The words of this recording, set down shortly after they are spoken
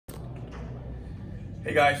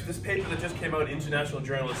Hey guys, this paper that just came out, International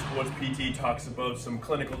Journal of Sports PT, talks about some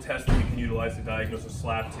clinical tests that you can utilize to diagnose a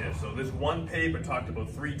slap tear. So this one paper talked about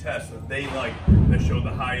 3 tests that they like that show the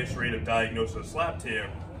highest rate of diagnosis of slap tear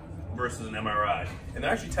versus an MRI. And they're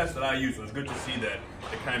actually tests that I use, so it's good to see that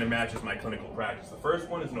it kind of matches my clinical practice. The first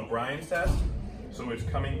one is an O'Brien's test. So it's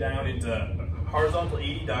coming down into horizontal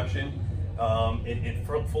adduction, in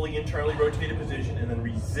fully internally rotated position, and then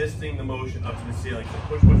resisting the motion up to the ceiling. So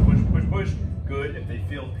push, push, push, push, push. Good. If they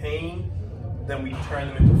feel pain, then we turn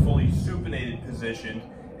them into fully supinated position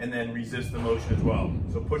and then resist the motion as well.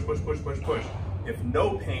 So push, push, push, push, push. If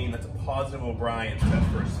no pain, that's a positive O'Brien's test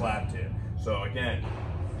for a slap tear. So again,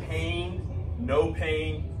 pain, no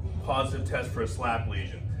pain, positive test for a slap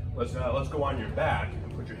lesion. Let's go on your back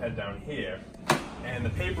and put your head down here. And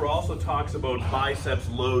the paper also talks about biceps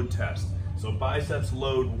load test. So biceps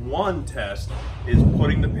load I test is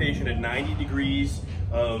putting the patient at 90 degrees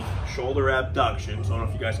of shoulder abduction. So I don't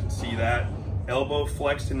know if you guys can see that. Elbow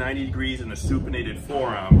flexed to 90 degrees in a supinated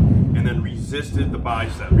forearm, and then resisting the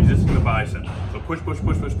bicep. So push, push,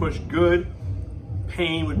 push, push, push, good.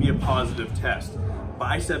 Pain would be a positive test.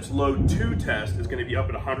 Biceps load II test is gonna be up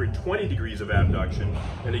at 120 degrees of abduction.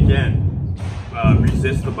 And again,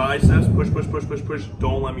 resist the biceps, push, push, push, push, push,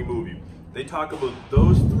 don't let me move you. They talk about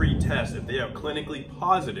those 3 tests. If they are clinically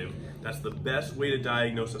positive, that's the best way to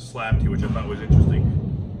diagnose a slap tear, which I thought was interesting.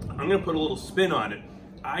 I'm gonna put a little spin on it.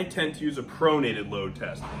 I tend to use a pronated load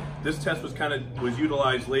test. This test was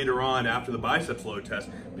utilized later on after the biceps load test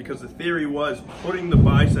because the theory was putting the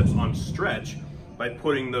biceps on stretch by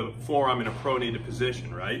putting the forearm in a pronated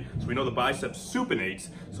position, right? So we know the biceps supinates,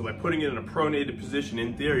 so by putting it in a pronated position,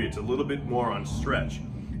 in theory, it's a little bit more on stretch.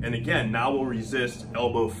 And again, now we'll resist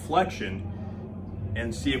elbow flexion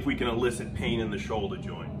and see if we can elicit pain in the shoulder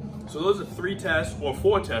joint. So those are 3 tests, or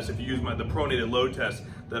 4 tests if you use the pronated load test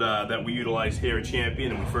that we utilize here at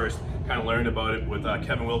Champion, and we first kind of learned about it with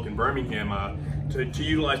Kevin Wilk in Birmingham to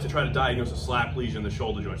utilize to try to diagnose a slap lesion in the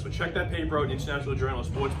shoulder joint. So check that paper out, International Journal of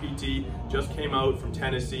Sports PT, just came out from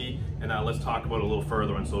Tennessee, and let's talk about it a little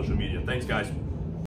further on social media. Thanks guys.